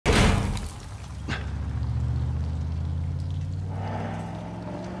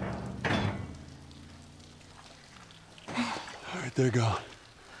right, they're gone.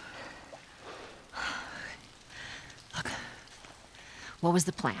 Look, what was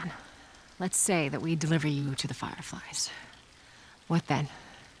the plan? Let's say that we deliver you to the Fireflies. What then?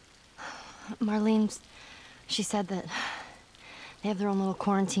 Marlene, she said that they have their own little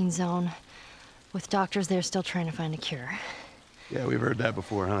quarantine zone with doctors there still trying to find a cure. Yeah, we've heard that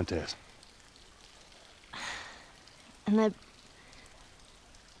before, huh, Tess? And that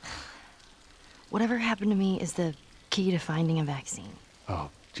whatever happened to me is the key to finding a vaccine. Oh,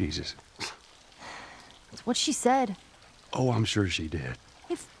 Jesus. That's what she said. Oh, I'm sure she did.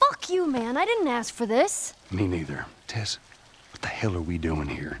 Hey, fuck you, man. I didn't ask for this. Me neither. Tess, what the hell are we doing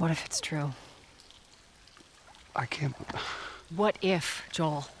here? What if it's true? I can't... What if,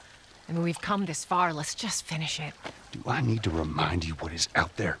 Joel? I mean, we've come this far. Let's just finish it. Do I need to remind you what is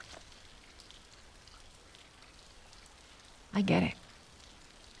out there? I get it.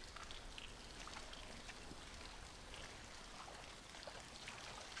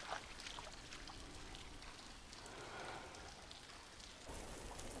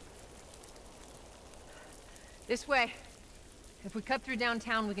 This way. If we cut through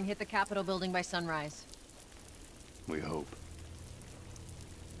downtown, we can hit the Capitol building by sunrise. We hope.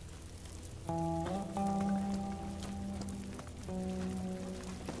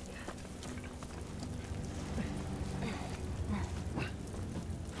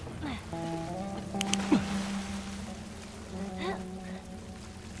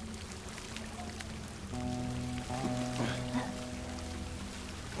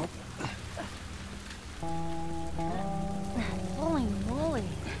 Holy moly.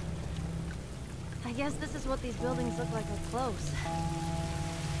 I guess this is what these buildings look like up close.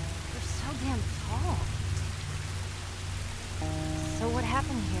 They're so damn tall. So what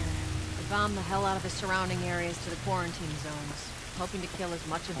happened here? We bombed the hell out of the surrounding areas to the quarantine zones, hoping to kill as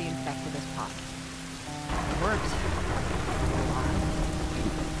much of the infected as possible. It worked.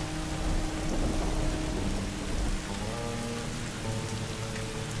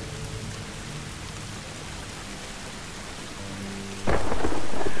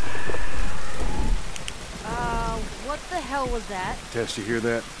 What the hell was that? Tess, you hear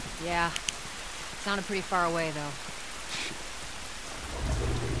that? Yeah. Sounded pretty far away, though.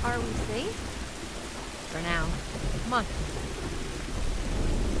 Are we safe? For now. Come on.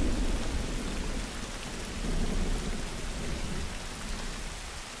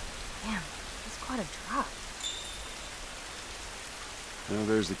 Damn, that's quite a drop. Well,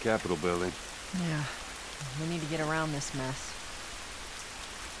 there's the Capitol building. Yeah. We need to get around this mess.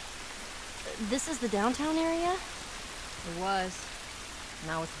 This is the downtown area? It was.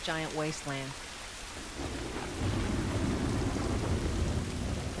 Now it's a giant wasteland.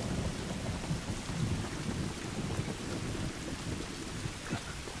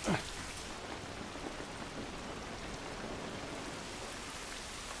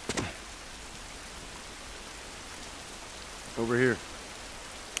 Over here.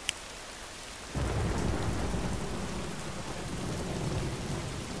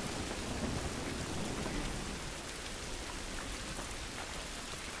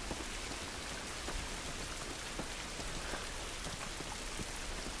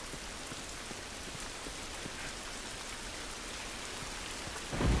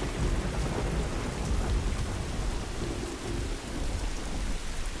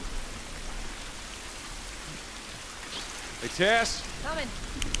 Hey, Tess? Coming.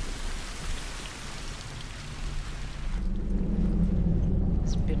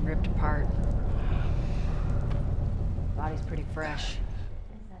 It's been ripped apart. Body's pretty fresh.